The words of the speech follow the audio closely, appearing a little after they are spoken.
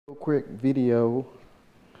Quick video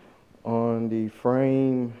on the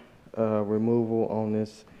frame removal on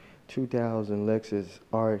this 2000 Lexus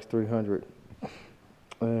RX 300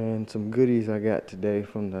 and some goodies I got today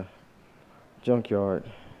from the junkyard.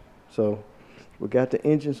 So we got the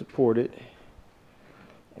engine supported,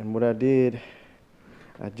 and what I did,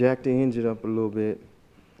 I jacked the engine up a little bit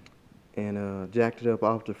and jacked it up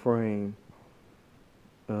off the frame.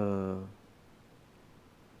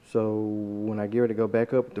 So when I get ready to go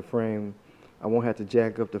back up the frame, I won't have to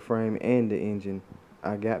jack up the frame and the engine.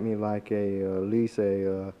 I got me like at least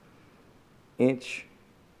a inch,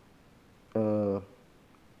 probably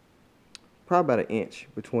about an inch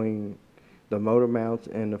between the motor mounts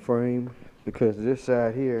and the frame, because this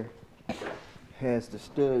side here has the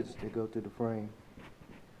studs that go through the frame.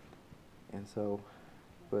 And so,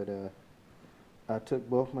 I took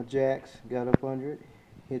both my jacks, got up under it,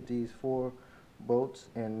 hit these 4 bolts,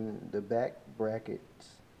 and the back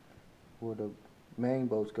brackets where the main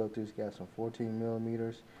bolts go through, it's got some 14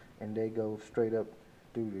 millimeters, and they go straight up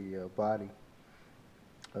through the body,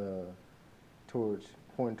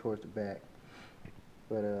 pointing towards the back.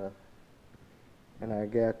 And I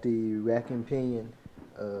got the rack and pinion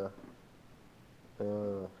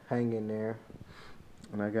hanging there,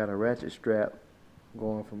 and I got a ratchet strap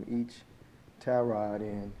going from each tie rod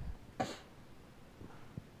in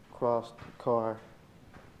across the car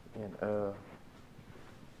and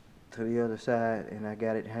to the other side, and I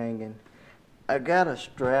got it hanging. I got a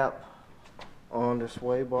strap on the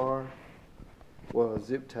sway bar, well, a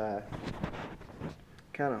zip tie,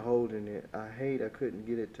 kind of holding it. I couldn't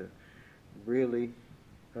get it to really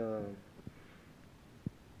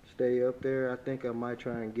stay up there. I think I might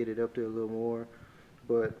try and get it up there a little more,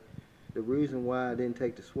 but the reason why I didn't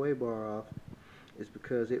take the sway bar off is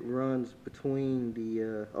because it runs between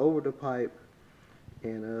the over the pipe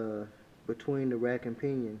and between the rack and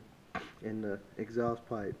pinion and the exhaust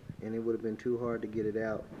pipe, and it would have been too hard to get it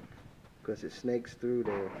out because it snakes through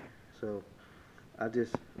there. So I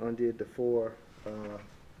just undid the 4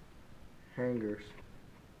 hangers.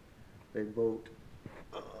 They bolt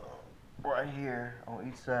right here on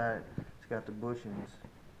each side. It's got the bushings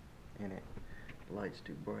in it. The light's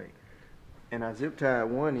too bright. And I zip tied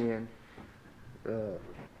one end. I don't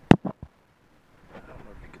know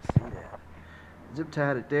if you can see that. Zip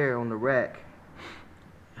tied it there on the rack.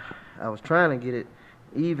 I was trying to get it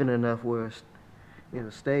even enough where it'll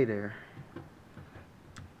stay there,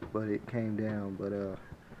 but it came down. But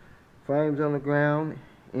frames on the ground,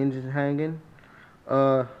 engine hanging.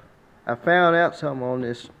 I found out something on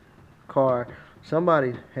this car.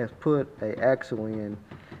 Somebody has put an axle in,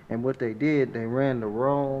 and what they did, they ran the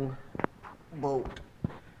wrong bolt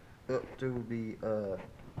up through the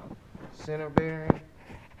center bearing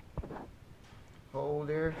hole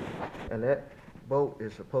there, and that bolt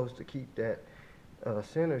is supposed to keep that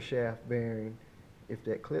center shaft bearing. If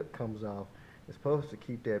that clip comes off, it's supposed to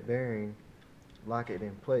keep that bearing, lock it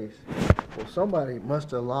in place. Well, somebody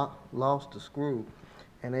must have lost the screw,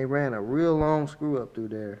 and they ran a real long screw up through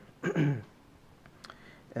there.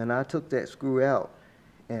 And I took that screw out,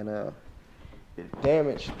 and it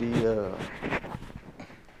damaged the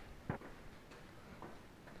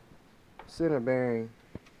center bearing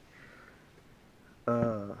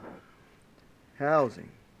housing.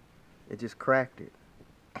 It just cracked it.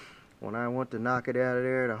 When I went to knock it out of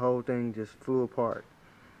there, the whole thing just flew apart,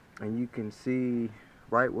 and you can see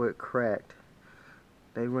right where it cracked.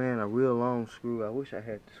 They ran a real long screw. I wish I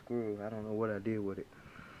had the screw. I don't know what I did with it,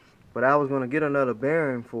 but I was going to get another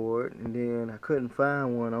bearing for it, and then I couldn't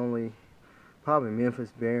find one. Only probably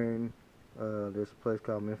Memphis bearing. There's a place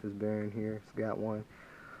called Memphis Bearing here. It's got one.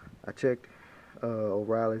 I checked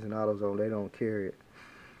O'Reilly's and AutoZone. They don't carry it.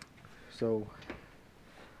 So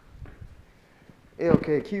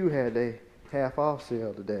LKQ had a half off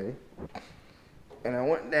sale today, and I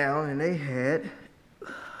went down and they had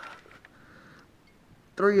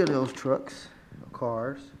 3 of those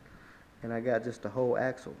cars, and I got just the whole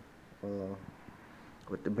axle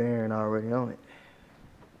with the bearing already on it.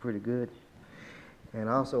 Pretty good. And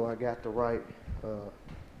also I got the right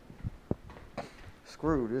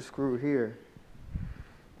screw. This screw here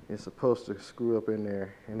is supposed to screw up in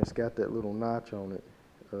there, and it's got that little notch on it,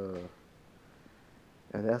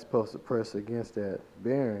 and that's supposed to press against that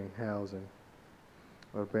bearing housing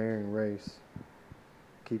or bearing race,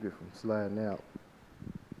 keep it from sliding out.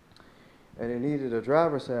 And it needed a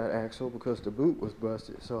driver's side axle because the boot was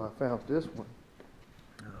busted, so I found this one.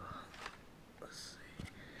 Let's see,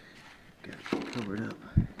 got it covered up.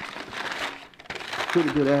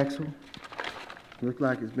 Pretty good axle. Looks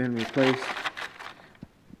like it's been replaced.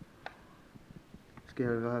 It's got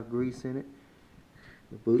a lot of grease in it.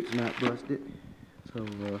 The boot's not busted, so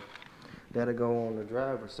that'll go on the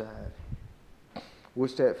driver's side.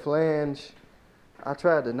 Which that flange, I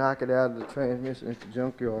tried to knock it out of the transmission at the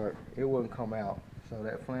junkyard. It wouldn't come out, so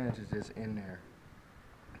that flange is just in there.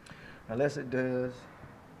 Unless it does,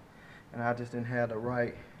 and I just didn't have the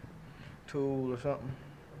right tool or something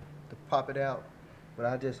to pop it out. But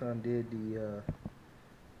I just undid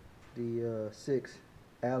the 6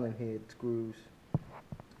 Allen head screws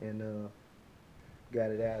and got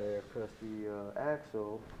it out of there, because the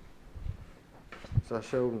axle, so I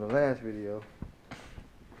showed in the last video,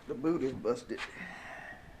 the boot is busted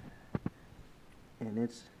and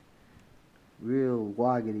it's real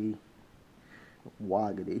woggity.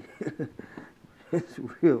 It's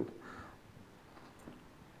real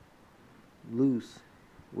loose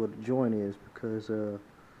where the joint is, because the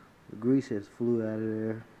grease has flew out of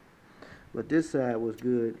there. But this side was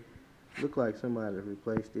good. Looked like somebody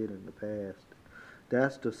replaced it in the past.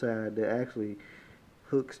 That's the side that actually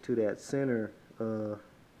hooks to that center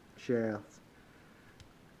shaft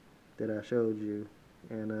that I showed you.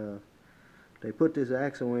 And they put this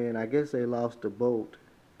axle in. I guess they lost the bolt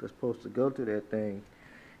that's supposed to go to that thing,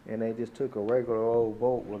 and they just took a regular old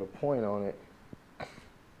bolt with a point on it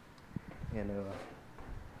and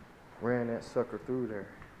ran that sucker through there.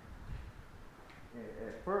 And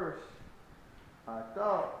at first I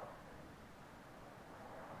thought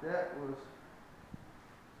that was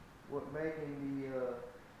what making the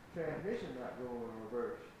transmission not go in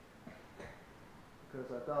reverse, because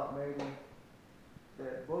I thought maybe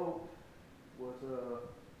that bolt was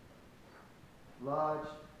lodged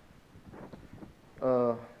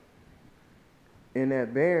in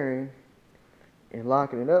that bearing and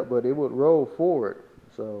locking it up, but it would roll forward.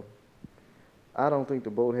 So I don't think the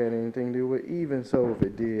bolt had anything to do with it. Even so, if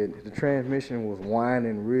it did, the transmission was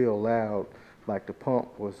whining real loud, like the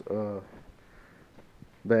pump was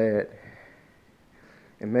bad,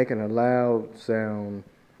 and making a loud sound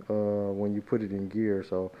when you put it in gear.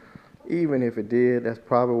 So even if it did, that's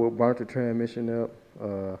probably what burnt the transmission up.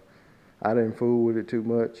 I didn't fool with it too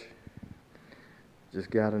much. Just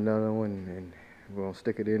got another one, and we're gonna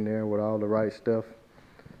stick it in there with all the right stuff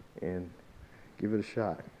and give it a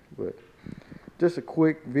shot. But just a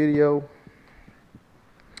quick video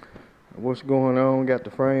of what's going on. Got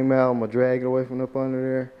the frame out. I'm gonna drag it away from up under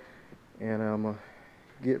there, and I'm gonna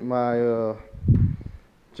get my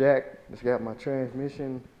jack that's got my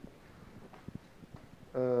transmission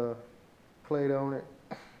plate on it,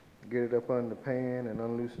 get it up under the pan and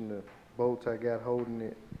unloosen the bolts I got holding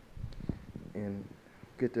it, and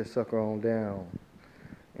get this sucker on down,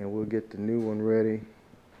 and we'll get the new one ready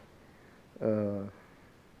to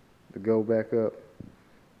go back up,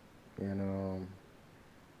 and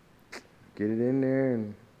get it in there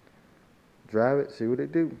and drive it, see what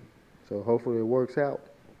it do. So hopefully it works out.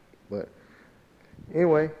 But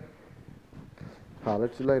anyway, holler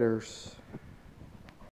at you later.